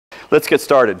Let's get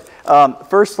started.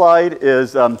 First slide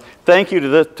is thank you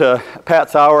to Pat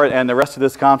Sauer and the rest of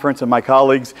this conference and my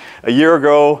colleagues. A year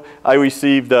ago, I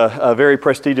received a very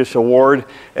prestigious award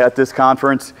at this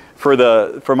conference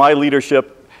for my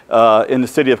leadership in the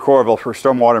city of Coralville for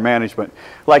stormwater management.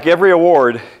 Like every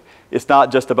award, it's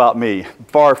not just about me,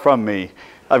 far from me.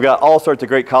 I've got all sorts of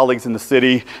great colleagues in the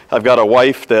city. I've got a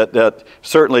wife that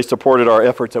certainly supported our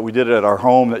efforts that we did at our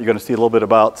home that you're going to see a little bit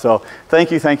about. So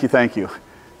thank you, thank you, thank you.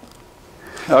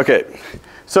 Okay,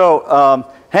 so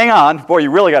hang on. Boy, you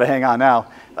really got to hang on now.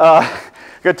 Going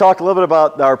to talk a little bit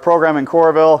about our program in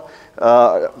Coralville,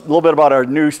 a little bit about our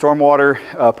new stormwater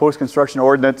post-construction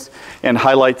ordinance, and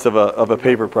highlights of a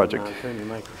paver project. Turn your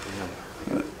microphone on.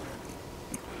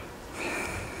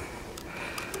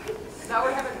 Now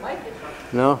we're having mic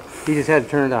issues. No, he just had to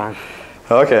turn it on.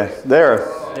 Okay, there.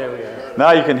 There we are.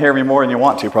 Now you can hear me more than you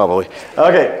want to, probably.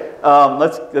 Okay.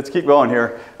 Let's keep going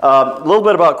here. A little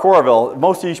bit about Coralville.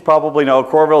 Most of you probably know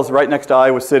Coralville is right next to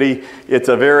Iowa City. It's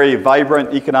a very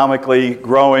vibrant, economically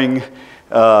growing,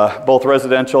 both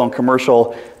residential and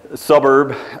commercial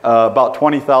suburb, about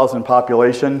 20,000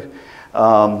 population.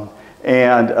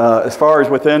 As far as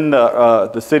within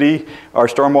the city, our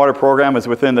stormwater program is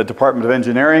within the Department of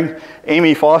Engineering.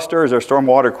 Amy Foster is our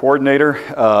stormwater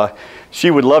coordinator. She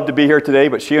would love to be here today,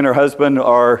 but she and her husband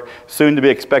are soon to be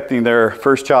expecting their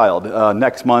first child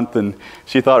next month, and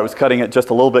she thought it was cutting it just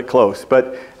a little bit close.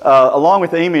 But along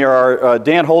with Amy are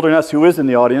Dan Holderness, who is in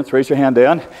the audience. Raise your hand,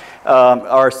 Dan.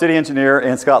 Our city engineer,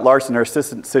 and Scott Larson, our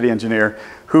assistant city engineer,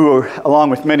 who, along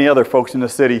with many other folks in the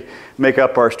city, make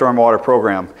up our stormwater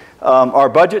program. Our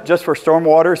budget just for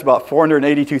stormwater is about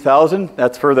 $482,000.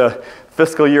 That's for the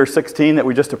fiscal year 16 that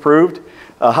we just approved.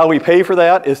 How we pay for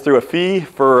that is through a fee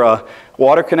for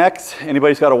water connects.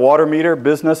 Anybody's got a water meter,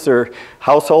 business or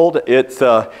household, it's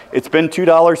been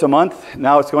 $2 a month.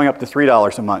 Now it's going up to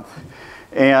 $3 a month.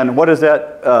 And what does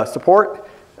that support?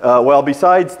 Well,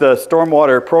 besides the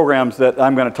stormwater programs that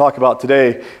I'm going to talk about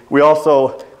today, we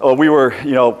also we were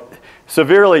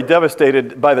severely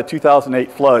devastated by the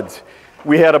 2008 floods.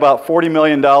 We had about $40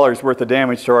 million worth of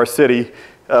damage to our city,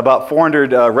 about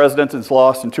 400 residences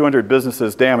lost and 200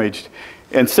 businesses damaged.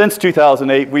 And since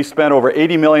 2008, we've spent over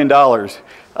 $80 million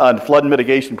on flood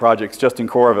mitigation projects just in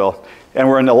Coralville. And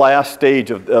we're in the last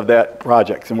stage of that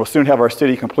project. And we'll soon have our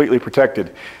city completely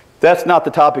protected. That's not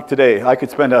the topic today. I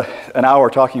could spend an hour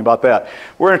talking about that.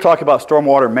 We're going to talk about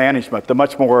stormwater management, the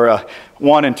much more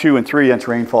 1 and 2 and 3 inch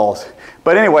rainfalls.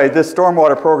 But anyway, this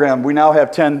stormwater program, we now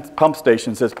have 10 pump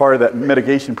stations as part of that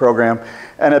mitigation program.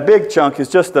 And a big chunk is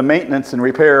just the maintenance and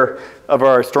repair of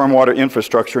our stormwater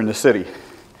infrastructure in the city.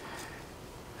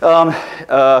 I'm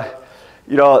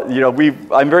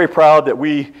very proud that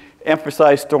we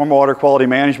emphasize stormwater quality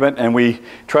management, and we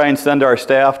try and send our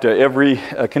staff to every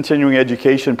continuing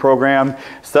education program,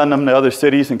 send them to other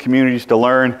cities and communities to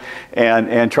learn,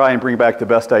 and try and bring back the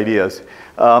best ideas.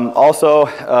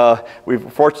 We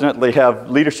fortunately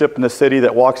have leadership in the city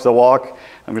that walks the walk.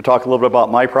 I'm going to talk a little bit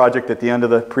about my project at the end of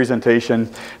the presentation.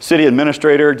 City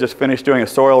administrator just finished doing a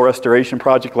soil restoration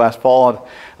project last fall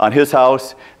on his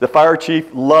house. The fire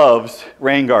chief loves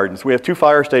rain gardens. We have 2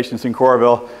 fire stations in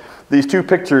Coralville. These 2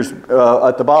 pictures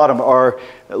at the bottom are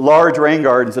large rain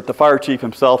gardens that the fire chief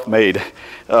himself made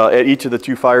at each of the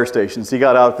 2 fire stations. He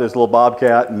got out with his little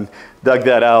bobcat and dug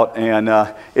that out, and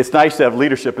it's nice to have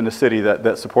leadership in the city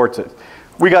that supports it.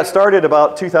 We got started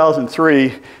about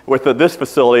 2003 with this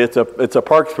facility. It's a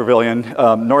parks pavilion,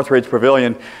 Northridge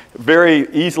Pavilion, very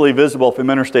easily visible from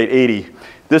Interstate 80.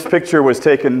 This picture was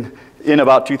taken in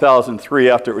about 2003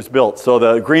 after it was built, so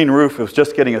the green roof was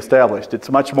just getting established. It's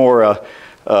much more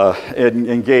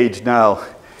engaged now.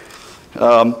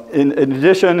 In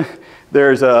addition,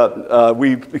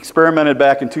 we experimented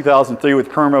back in 2003 with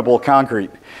permeable concrete.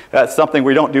 That's something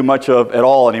we don't do much of at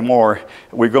all anymore.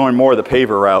 We're going more the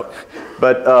paver route.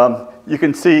 But you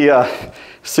can see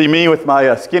me with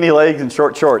my skinny legs and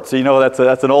short shorts. So you know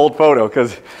that's an old photo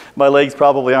because my legs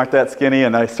probably aren't that skinny,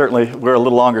 and I certainly wear a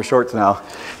little longer shorts now.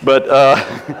 But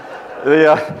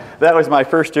that was my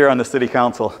first year on the city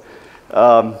council.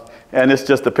 And it's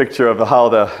just a picture of how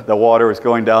the water is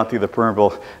going down through the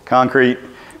permeable concrete,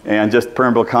 and just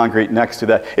permeable concrete next to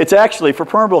that. It's actually, for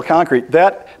permeable concrete,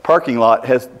 that parking lot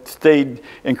has stayed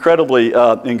incredibly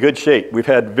in good shape. We've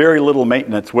had very little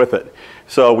maintenance with it.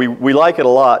 So we like it a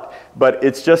lot, but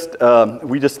it's just,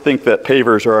 we just think that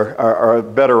pavers are a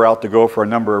better route to go for a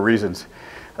number of reasons.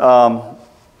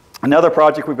 Another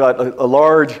project, we've got a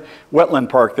large wetland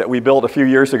park that we built a few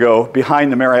years ago behind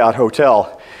the Marriott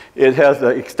Hotel. It has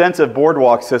an extensive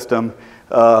boardwalk system,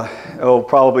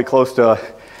 probably close to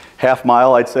half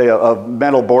mile, I'd say, of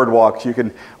metal boardwalks. You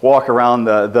can walk around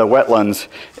the wetlands,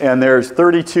 and there's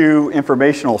 32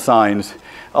 informational signs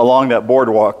along that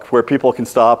boardwalk where people can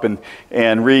stop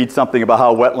and read something about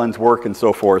how wetlands work and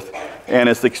so forth. And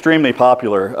it's extremely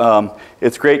popular.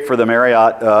 It's great for the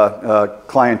Marriott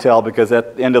clientele because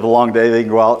at the end of the long day they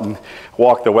can go out and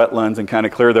walk the wetlands and kind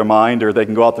of clear their mind, or they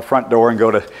can go out the front door and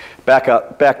go to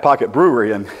Back Pocket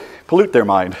Brewery and pollute their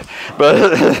mind.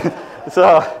 But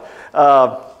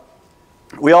so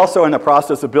we also, in the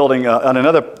process of building on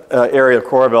another area of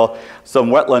Coralville, some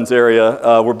wetlands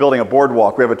area, we're building a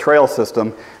boardwalk. We have a trail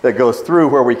system that goes through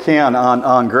where we can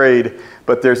on grade,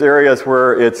 but there's areas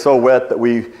where it's so wet that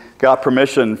we got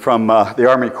permission from the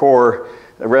Army Corps.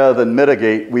 Rather than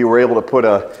mitigate, we were able to put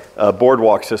a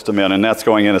boardwalk system in, and that's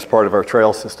going in as part of our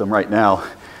trail system right now,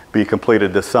 be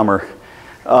completed this summer.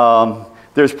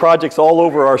 There's projects all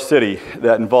over our city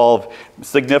that involve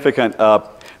significant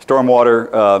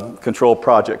stormwater control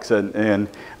projects, and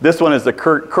this one is the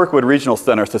Kirkwood Regional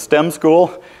Center. It's a STEM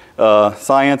school,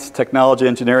 science, technology,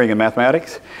 engineering, and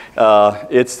mathematics.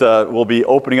 We'll be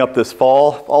opening up this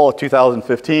fall of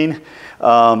 2015.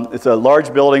 It's a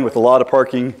large building with a lot of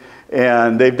parking,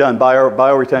 and they've done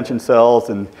bioretention cells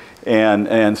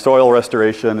and soil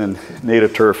restoration and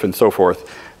native turf and so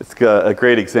forth. It's a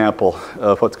great example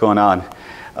of what's going on.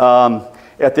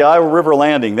 At the Iowa River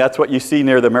Landing, that's what you see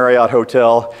near the Marriott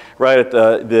Hotel, right at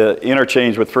the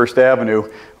interchange with First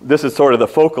Avenue. This is sort of the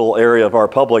focal area of our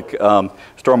public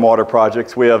stormwater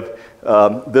projects. We have,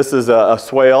 this is a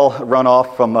swale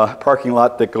runoff from a parking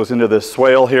lot that goes into this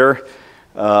swale here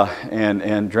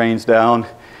and drains down.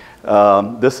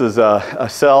 This is a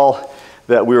cell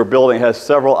that we were building. It has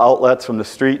several outlets from the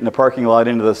street and the parking lot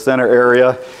into the center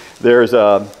area. There's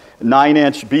a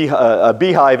 9-inch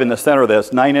beehive in the center of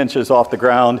this, 9 inches off the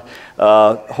ground.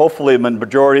 Hopefully the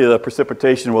majority of the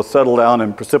precipitation will settle down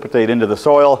and precipitate into the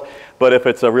soil, but if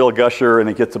it's a real gusher and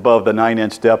it gets above the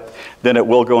 9-inch depth, then it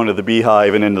will go into the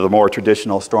beehive and into the more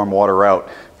traditional stormwater route.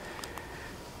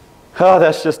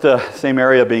 That's just the same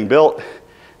area being built.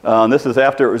 This is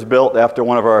after it was built, after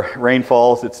one of our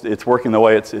rainfalls. It's working the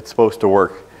way it's supposed to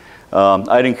work.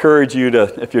 I'd encourage you to,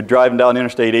 if you're driving down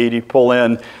Interstate 80, pull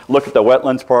in, look at the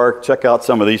Wetlands Park, check out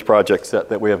some of these projects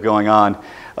that we have going on.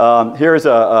 Here's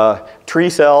a tree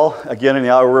cell, again in the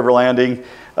Iowa River Landing.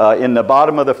 In the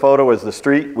bottom of the photo is the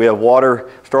street. We have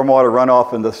stormwater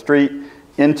runoff in the street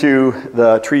into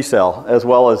the tree cell, as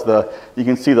well as you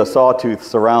can see the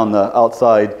sawtooths around the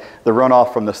outside. The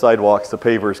runoff from the sidewalks, the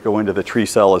pavers go into the tree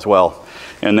cell as well.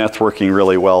 And that's working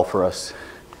really well for us.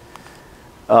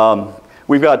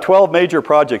 We've got 12 major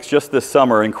projects just this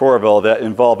summer in Coralville that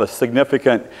involve a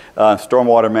significant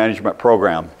stormwater management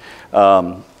program.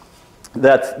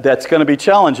 That's going to be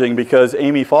challenging because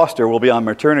Amy Foster will be on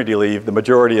maternity leave the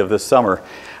majority of this summer.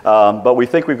 But we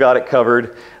think we've got it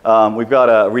covered. We've got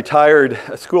a retired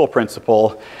school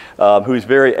principal who's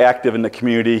very active in the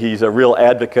community. He's a real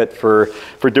advocate for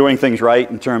doing things right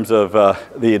in terms of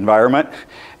the environment.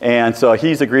 And so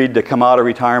he's agreed to come out of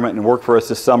retirement and work for us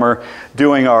this summer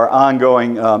doing our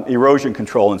ongoing erosion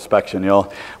control inspection. You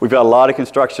know, we've got a lot of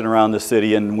construction around the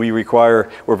city, and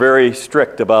we're very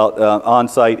strict about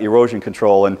on-site erosion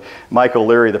control. And Michael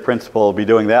Leary, the principal, will be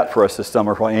doing that for us this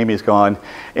summer while Amy's gone.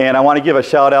 And I want to give a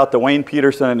shout out to Wayne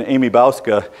Peterson and Amy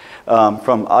Bauska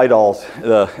from IDALS,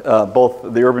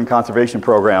 both the Urban Conservation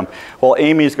Program. While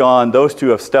Amy's gone, those two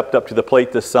have stepped up to the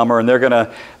plate this summer, and they're going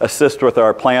to assist with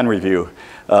our plan review.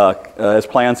 As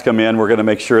plans come in, we're going to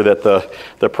make sure that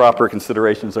the proper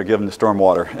considerations are given to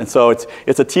stormwater. And so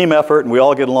it's a team effort, and we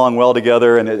all get along well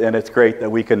together, and it's great that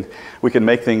we can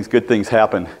make good things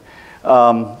happen.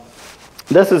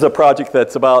 This is a project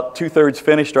that's about 2/3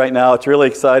 finished right now. It's really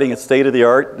exciting. It's state of the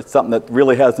art. It's something that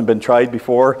really hasn't been tried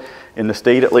before, in the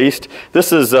state at least.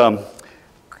 This is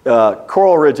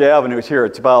Coral Ridge Avenue is here.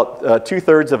 It's about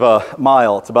 2/3 of a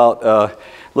mile. It's about a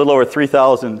little over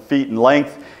 3,000 feet in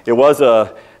length. It was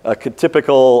a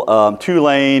typical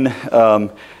 2-lane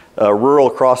rural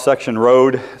cross-section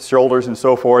road, shoulders and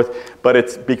so forth, but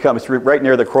it's right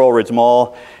near the Coral Ridge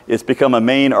Mall. It's become a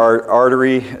main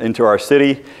artery into our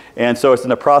city, and so it's in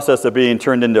the process of being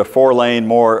turned into a 4-lane,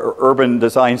 more urban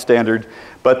design standard.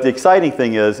 But the exciting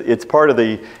thing is it's part of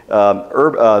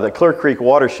the Clear Creek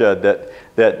watershed that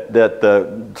the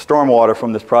stormwater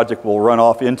from this project will run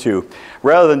off into.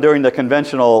 Rather than doing the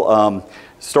conventional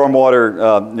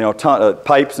stormwater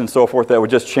pipes and so forth that would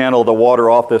just channel the water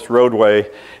off this roadway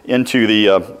into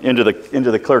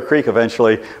the Clear Creek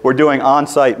eventually, we're doing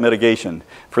on-site mitigation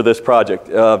for this project.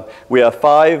 We have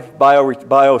 5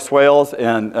 bioswales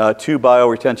and 2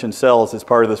 bioretention cells as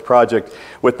part of this project,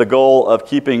 with the goal of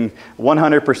keeping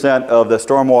 100% of the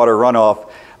stormwater runoff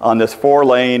on this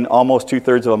 4-lane, almost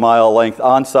 2/3 of a mile length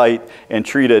on site and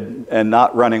treated and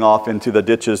not running off into the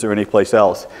ditches or anyplace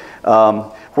else.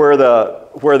 Where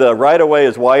the right-of-way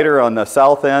is wider on the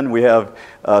south end, we have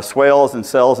swales and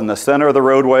cells in the center of the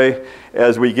roadway.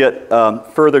 As we get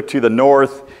further to the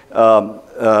north,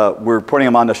 we're putting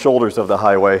them on the shoulders of the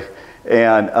highway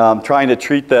and trying to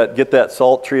treat that, get that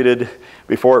salt treated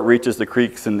before it reaches the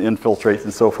creeks and infiltrates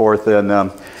and so forth.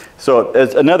 And so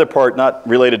as another part, not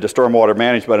related to stormwater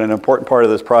management, an important part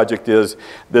of this project is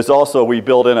there's also, we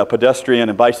build in a pedestrian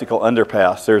and bicycle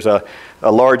underpass. There's a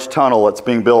large tunnel that's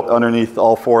being built underneath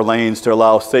all 4 lanes to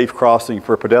allow safe crossing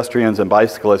for pedestrians and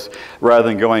bicyclists rather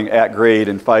than going at grade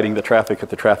and fighting the traffic at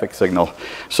the traffic signal.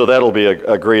 So that'll be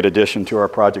a great addition to our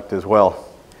project as well.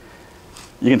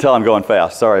 You can tell I'm going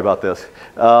fast, sorry about this.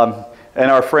 And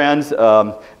our friends,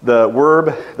 the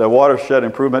WIRB, the Watershed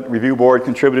Improvement Review Board,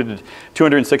 contributed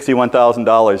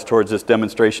 $261,000 towards this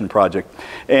demonstration project.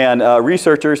 And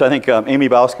researchers, I think Amy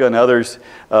Bauska and others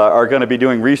are going to be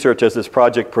doing research as this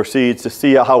project proceeds to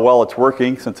see how well it's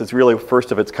working, since it's really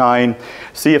first of its kind,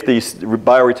 see if these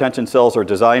bioretention cells are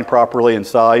designed properly in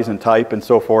size and type and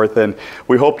so forth. And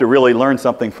we hope to really learn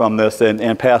something from this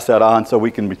and pass that on so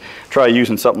we can try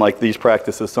using something like these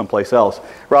practices someplace else.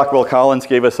 Rockwell Collins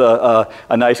gave us a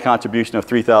nice contribution of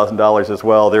 $3,000 as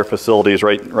well. Their facility is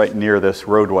right near this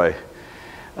roadway.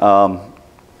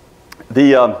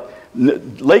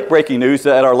 Late breaking news: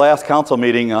 at our last council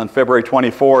meeting on February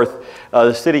 24th,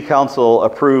 the City Council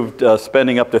approved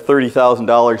spending up to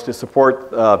 $30,000 to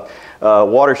support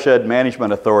Watershed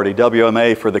Management Authority,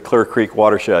 WMA, for the Clear Creek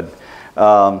watershed.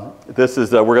 This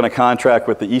is, we're going to contract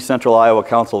with the East Central Iowa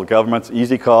Council of Governments,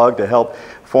 EasyCog, to help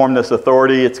form this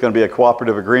authority. It's going to be a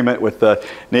cooperative agreement with the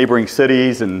neighboring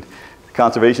cities and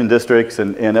conservation districts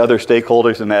and other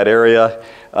stakeholders in that area.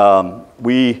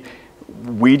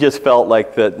 We just felt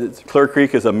like that Clear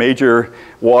Creek is a major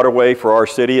waterway for our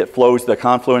city. It flows, the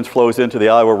confluence flows into the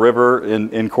Iowa River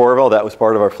in Coralville. That was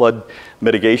part of our flood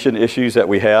mitigation issues that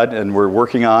we had and we're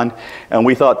working on. And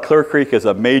we thought Clear Creek is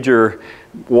a major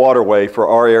waterway for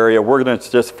our area. We're going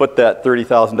to just foot that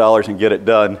 $30,000 and get it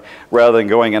done, rather than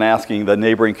going and asking the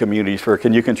neighboring communities for,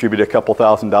 can you contribute a couple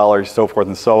 $1,000s, so forth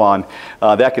and so on.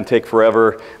 That can take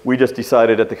forever. We just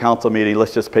decided at the council meeting,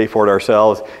 let's just pay for it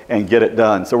ourselves and get it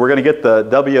done. So we're going to get the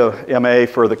WMA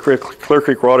for the Clear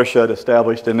Creek watershed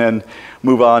established and then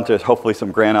move on to hopefully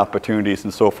some grant opportunities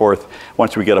and so forth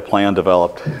once we get a plan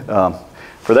developed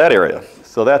for that area.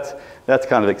 So that's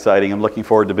kind of exciting. I'm looking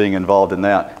forward to being involved in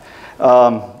that.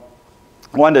 I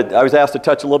was asked to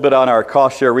touch a little bit on our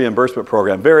cost share reimbursement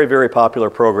program. Very, very popular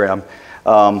program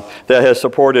that has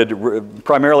supported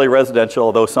primarily residential,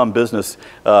 although some business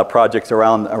projects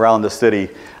around the city.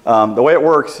 The way it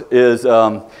works is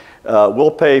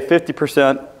we'll pay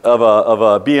 50% of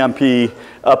a BMP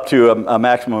up to a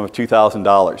maximum of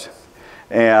 $2,000.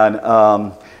 And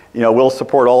you know, we'll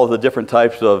support all of the different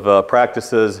types of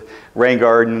practices: rain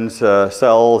gardens,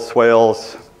 cells,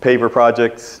 swales, paver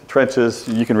projects, trenches,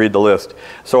 you can read the list.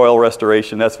 Soil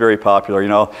restoration, that's very popular. You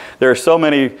know, there are so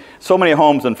many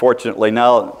homes, unfortunately.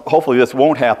 Now, hopefully this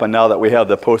won't happen now that we have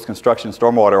the post-construction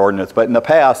stormwater ordinance, but in the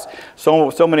past,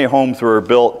 so many homes were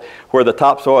built where the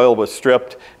topsoil was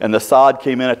stripped and the sod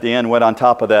came in at the end, went on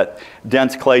top of that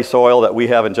dense clay soil that we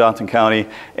have in Johnson County,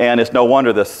 and it's no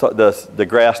wonder the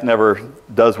grass never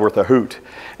does worth a hoot.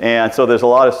 And so there's a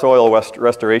lot of soil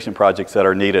restoration projects that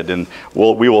are needed, and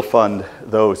we will fund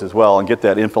those as well and get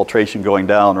that infiltration going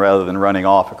down rather than running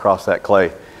off across that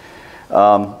clay.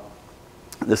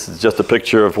 This is just a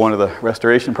picture of one of the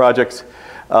restoration projects.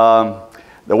 The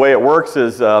way it works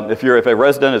is if a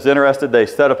resident is interested, they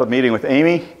set up a meeting with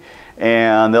Amy,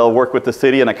 and they'll work with the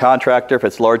city and a contractor if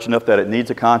it's large enough that it needs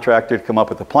a contractor to come up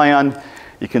with a plan.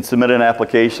 You can submit an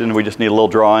application. We just need a little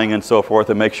drawing and so forth,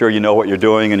 and make sure you know what you're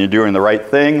doing and you're doing the right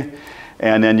thing,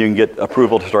 and then you can get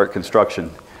approval to start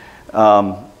construction.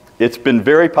 It's been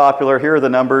very popular. Here are the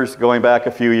numbers going back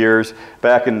a few years.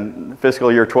 Back in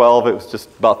fiscal year 12, it was just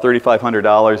about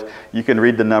 $3,500. You can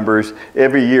read the numbers.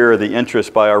 Every year, the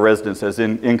interest by our residents has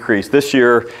increased. This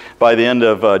year, by the end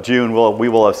of June, we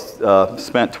will have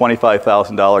spent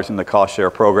 $25,000 in the cost share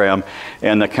program,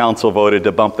 and the council voted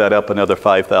to bump that up another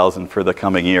 $5,000 for the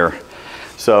coming year.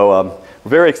 So we're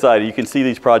very excited. You can see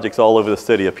these projects all over the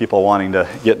city of people wanting to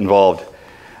get involved.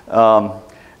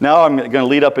 Now I'm going to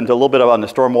lead up into a little bit on the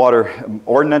stormwater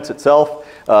ordinance itself.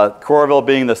 Coralville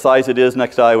being the size it is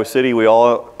next to Iowa City, we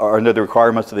all are under the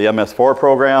requirements of the MS4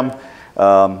 program.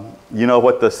 You know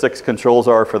what the 6 controls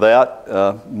are for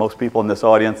that. Most people in this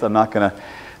audience, I'm not going to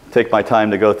take my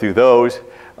time to go through those.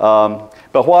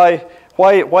 But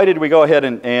why did we go ahead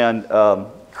and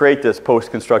create this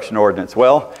post-construction ordinance?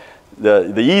 Well,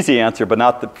 the easy answer, but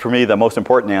not for me the most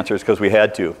important answer, is because we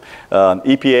had to.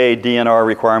 EPA, DNR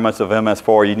requirements of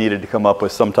MS4, you needed to come up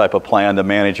with some type of plan to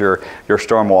manage your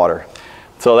stormwater.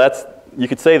 So you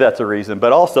could say that's a reason,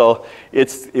 but also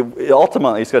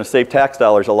ultimately it's going to save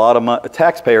taxpayers a lot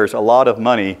of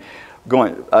money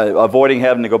avoiding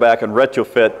having to go back and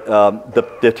retrofit the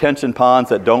detention ponds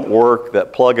that don't work,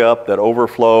 that plug up, that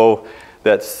overflow,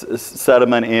 that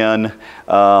sediment in,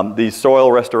 these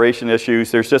soil restoration issues.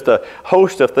 There's just a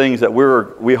host of things that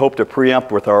we hope to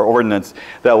preempt with our ordinance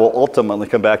that will ultimately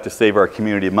come back to save our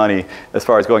community money as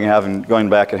far as going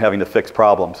back and having to fix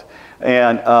problems.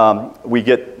 And we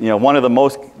get, one of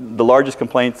the largest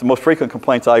complaints, the most frequent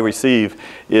complaints I receive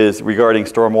is regarding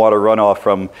stormwater runoff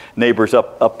from neighbors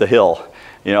up the hill.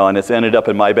 And it's ended up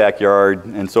in my backyard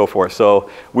and so forth.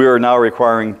 So we are now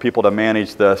requiring people to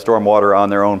manage the stormwater on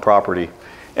their own property.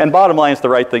 And bottom line, it's the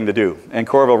right thing to do. And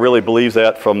Coralville really believes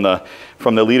that from the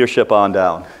leadership on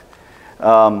down.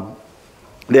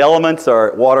 The elements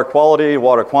are water quality,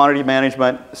 water quantity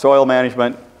management, soil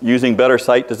management, using better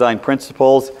site design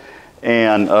principles,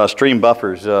 and stream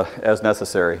buffers as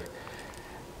necessary.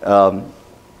 The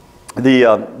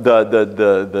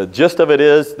gist of it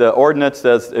is the ordinance,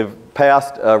 as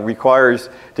passed, requires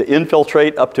to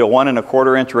infiltrate up to a 1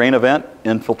 1/4 inch rain event,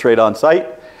 infiltrate on site.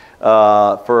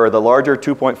 For the larger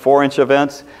 2.4 inch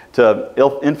events,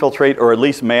 to infiltrate or at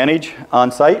least manage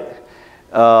on site.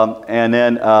 And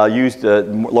then use the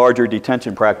larger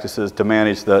detention practices to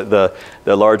manage the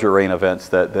larger rain events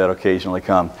that occasionally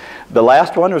come. The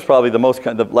last one was probably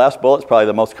the last bullet is probably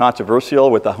the most controversial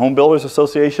with the Home Builders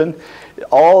Association.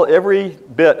 Every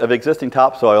bit of existing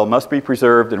topsoil must be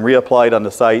preserved and reapplied on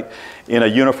the site in a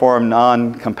uniform,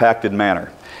 non-compacted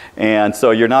manner. And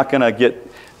so you're not going to get,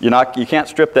 you can't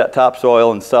strip that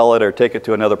topsoil and sell it or take it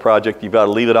to another project. You've got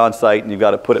to leave it on site and you've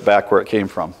got to put it back where it came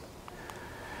from.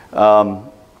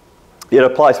 It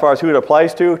applies, as far as who it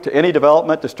applies to any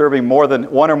development disturbing more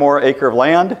than 1 or more acre of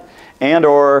land and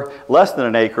or less than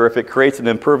an acre if it creates an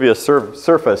impervious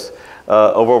surface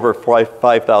of over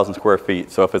 5,000 square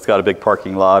feet. So if it's got a big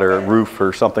parking lot or a roof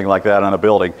or something like that on a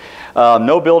building.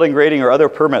 No building grading or other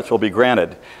permits will be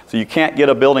granted. So you can't get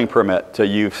a building permit till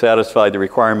you've satisfied the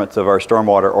requirements of our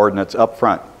stormwater ordinance up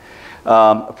front.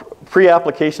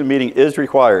 Pre-application meeting is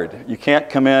required. You can't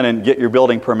come in and get your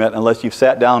building permit unless you've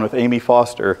sat down with Amy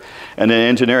Foster and the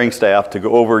engineering staff to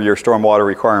go over your stormwater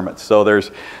requirements. So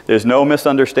there's no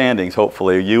misunderstandings,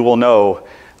 hopefully. You will know,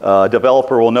 a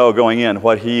developer will know going in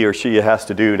what he or she has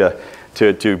to do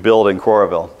to build in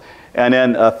Coralville. And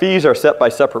then fees are set by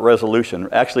separate resolution.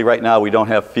 Actually, right now, we don't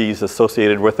have fees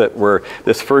associated with it.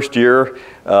 This first year,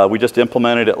 we just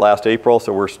implemented it last April,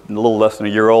 so we're a little less than a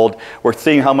year old. We're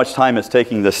seeing how much time it's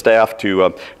taking the staff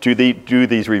to do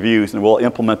these reviews, and we'll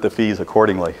implement the fees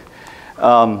accordingly.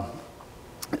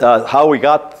 How we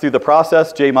got through the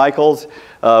process, Jay Michaels,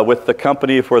 with the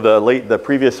company for the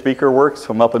previous speaker works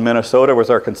from up in Minnesota, was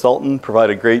our consultant,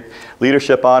 provided great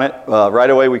leadership on it. Right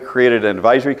away we created an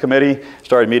advisory committee,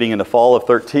 started meeting in the fall of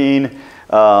 13.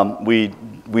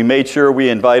 We made sure we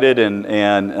invited and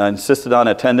insisted on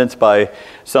attendance by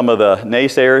some of the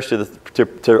naysayers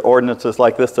to ordinances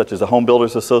like this, such as the Home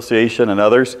Builders Association and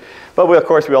others. But of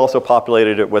course we also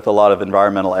populated it with a lot of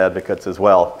environmental advocates as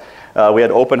well. We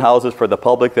had open houses for the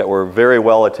public that were very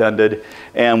well attended,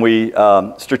 and we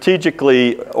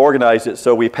strategically organized it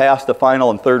so we passed the final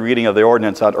and third reading of the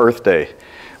ordinance on Earth Day.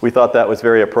 We thought that was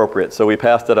very appropriate, so we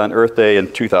passed it on Earth Day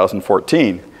in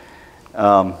 2014.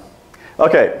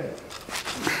 Okay,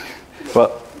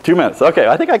 well, 2 minutes. Okay,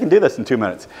 I think I can do this in 2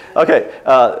 minutes. Okay,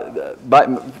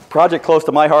 project close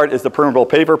to my heart is the Permeable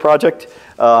Paver project.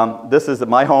 This is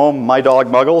my home, my dog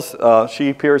Muggles. She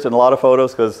appears in a lot of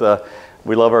photos because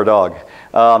we love our dog.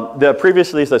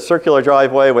 Previously, it's a circular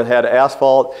driveway that had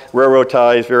asphalt, railroad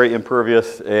ties, very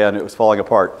impervious, and it was falling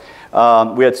apart.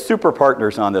 We had super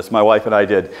partners on this, my wife and I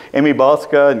did. Amy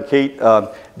Boska and Kate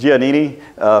Giannini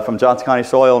from Johnson County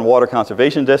Soil and Water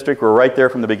Conservation District were right there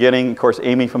from the beginning. Of course,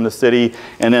 Amy from the city,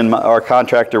 and then our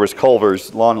contractor was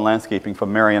Culver's Lawn and Landscaping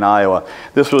from Marion, Iowa.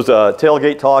 This was a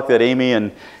tailgate talk that Amy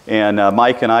and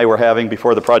Mike and I were having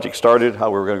before the project started,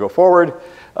 how we were going to go forward.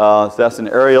 So that's an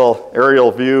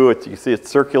aerial view. You can see it's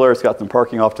circular. It's got some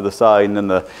parking off to the side, and then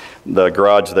the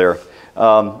garage there.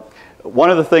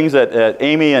 One of the things that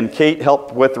Amy and Kate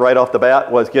helped with right off the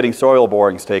bat was getting soil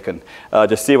borings taken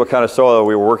to see what kind of soil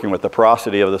we were working with. The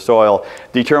porosity of the soil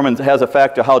has a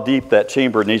fact of how deep that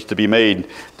chamber needs to be made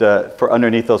for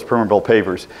underneath those permeable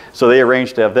pavers. So they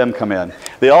arranged to have them come in.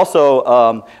 They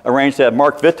also arranged to have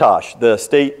Mark Vitosh, the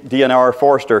state DNR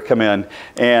forester, come in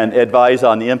and advise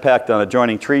on the impact on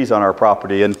adjoining trees on our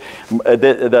property. And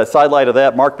the sidelight of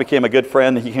that, Mark became a good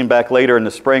friend. He came back later in the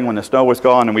spring when the snow was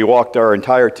gone, and we walked our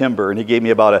entire timber. And he gave me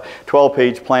about a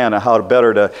 12-page plan on how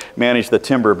better to manage the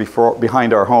timber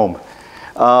behind our home.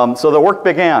 So the work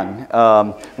began.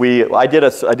 I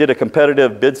did a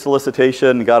competitive bid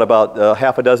solicitation, got about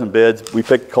half a dozen bids. We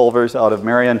picked Culvers out of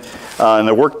Marion, and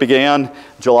the work began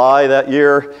July that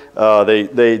year.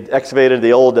 They excavated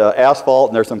the old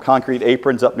asphalt, and there's some concrete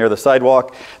aprons up near the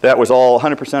sidewalk. That was all,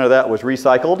 100% of that was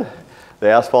recycled, the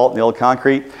asphalt and the old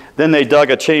concrete. Then they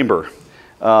dug a chamber,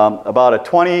 about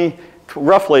a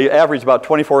roughly average about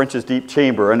 24 inches deep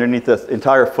chamber underneath this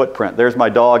entire footprint. There's my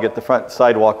dog at the front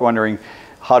sidewalk wondering,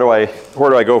 where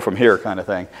do I go from here, kind of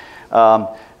thing.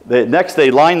 Next, they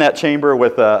lined that chamber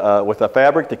with a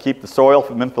fabric to keep the soil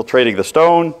from infiltrating the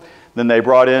stone. Then they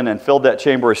brought in and filled that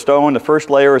chamber with stone. The first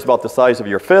layer is about the size of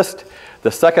your fist.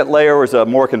 The second layer was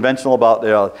more conventional, about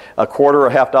a quarter or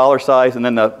 $half size. And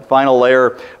then the final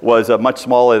layer was much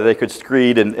smaller. They could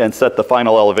screed and set the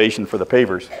final elevation for the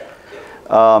pavers.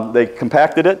 They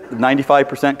compacted it,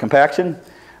 95% compaction.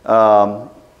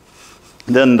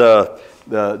 Then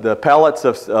the pallets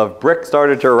of brick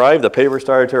started to arrive, the pavers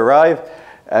started to arrive,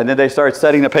 and then they started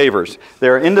setting the pavers.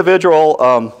 They're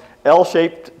individual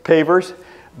L-shaped pavers,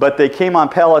 but they came on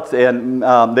pallets and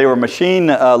they were machine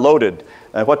loaded.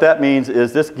 And what that means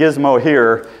is this gizmo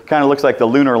here kind of looks like the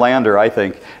lunar lander, I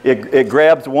think. It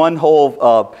grabs one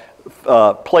whole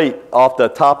plate off the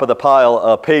top of the pile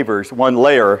of pavers, one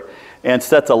layer, and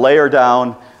sets a layer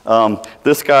down.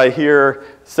 This guy here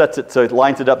sets it so it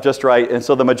lines it up just right. And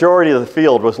so the majority of the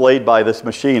field was laid by this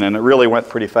machine, and it really went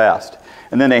pretty fast.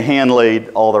 And then they hand laid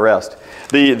all the rest.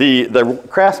 The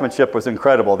craftsmanship was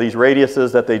incredible. These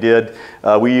radiuses that they did,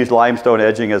 we used limestone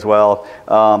edging as well.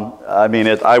 I mean,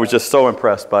 I was just so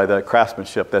impressed by the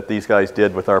craftsmanship that these guys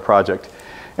did with our project.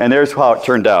 And there's how it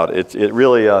turned out. It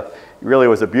really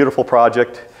was a beautiful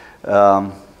project. My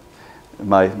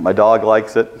dog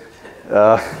likes it.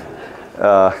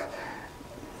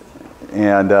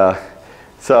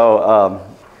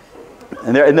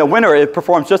 And in the winter, it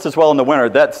performs just as well in the winter.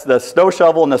 That's the snow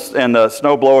shovel and the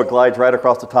snow blower glides right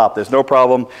across the top. There's no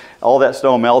problem. All that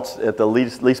snow melts at the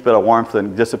least bit of warmth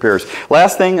and disappears.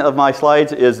 Last thing of my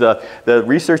slides is the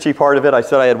researchy part of it. I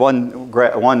said I had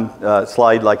one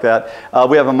slide like that.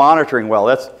 We have a monitoring well.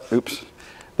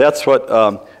 That's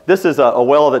what. This is a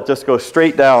well that just goes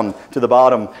straight down to the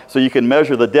bottom, so you can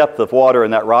measure the depth of water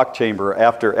in that rock chamber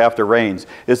after rains.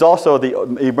 It's also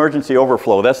the emergency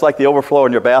overflow. That's like the overflow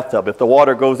in your bathtub. If the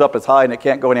water goes up as high and it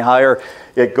can't go any higher,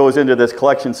 it goes into this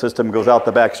collection system, goes out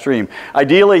the back stream.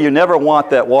 Ideally, you never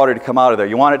want that water to come out of there.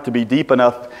 You want it to be deep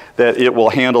enough that it will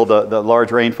handle the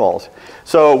large rainfalls.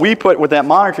 So we put with that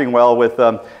monitoring well with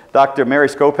Dr. Mary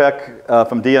Skopek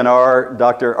from DNR,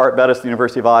 Dr. Art Bettis, the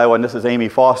University of Iowa, and this is Amy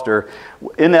Foster.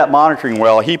 In that monitoring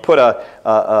well, he put a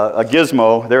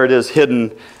gizmo, there it is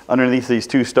hidden underneath these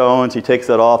two stones. He takes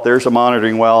that off, there's a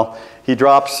monitoring well. He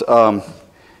drops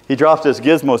his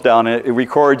gizmos down and it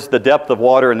records the depth of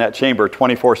water in that chamber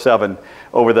 24/7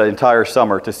 over the entire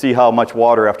summer to see how much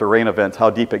water after rain events, how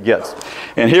deep it gets.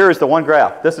 And here is the one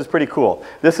graph. This is pretty cool.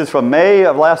 This is from May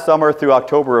of last summer through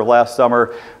October of last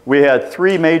summer. We had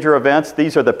 3 major events.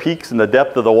 These are the peaks in the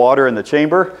depth of the water in the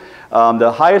chamber.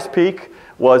 The highest peak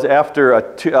was after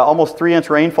almost 3-inch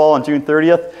rainfall on June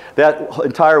 30th. That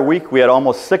entire week we had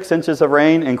almost 6 inches of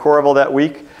rain in Coralville that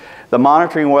week. The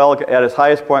monitoring well at its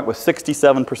highest point was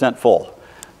 67% full.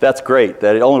 That's great,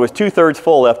 that it only was 2/3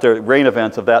 full after rain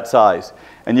events of that size.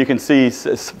 And you can see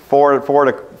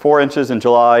 4 inches in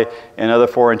July and another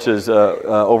 4 inches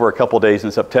over a couple days in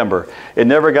September. It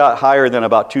never got higher than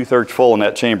about 2/3 full in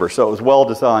that chamber, so it was well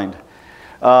designed.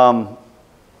 I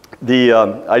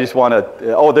just want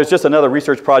to, there's just another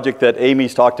research project that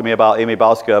Amy's talked to me about, Amy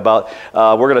Bauska, about.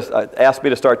 We're going to ask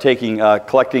me to start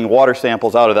collecting water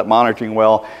samples out of that monitoring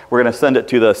well. We're going to send it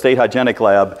to the State Hygienic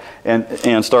Lab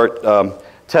and start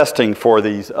testing for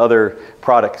these other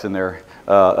products in there,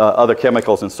 other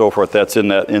chemicals and so forth that's in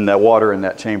that water in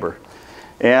that chamber.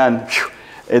 And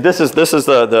this is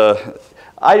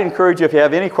I'd encourage you, if you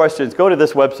have any questions, go to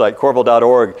this website,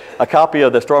 coralville.org. A copy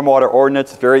of the stormwater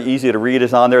ordinance, very easy to read,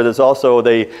 is on there. There's also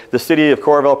the city of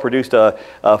Coralville produced a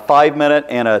 5-minute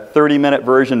and a 30-minute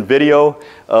version video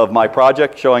of my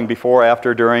project showing before,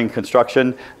 after, during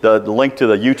construction. The link to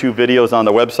the YouTube video is on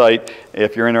the website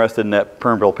if you're interested in that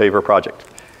Permville paver project.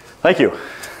 Thank you.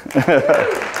 That's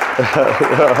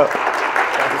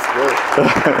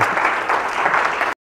good.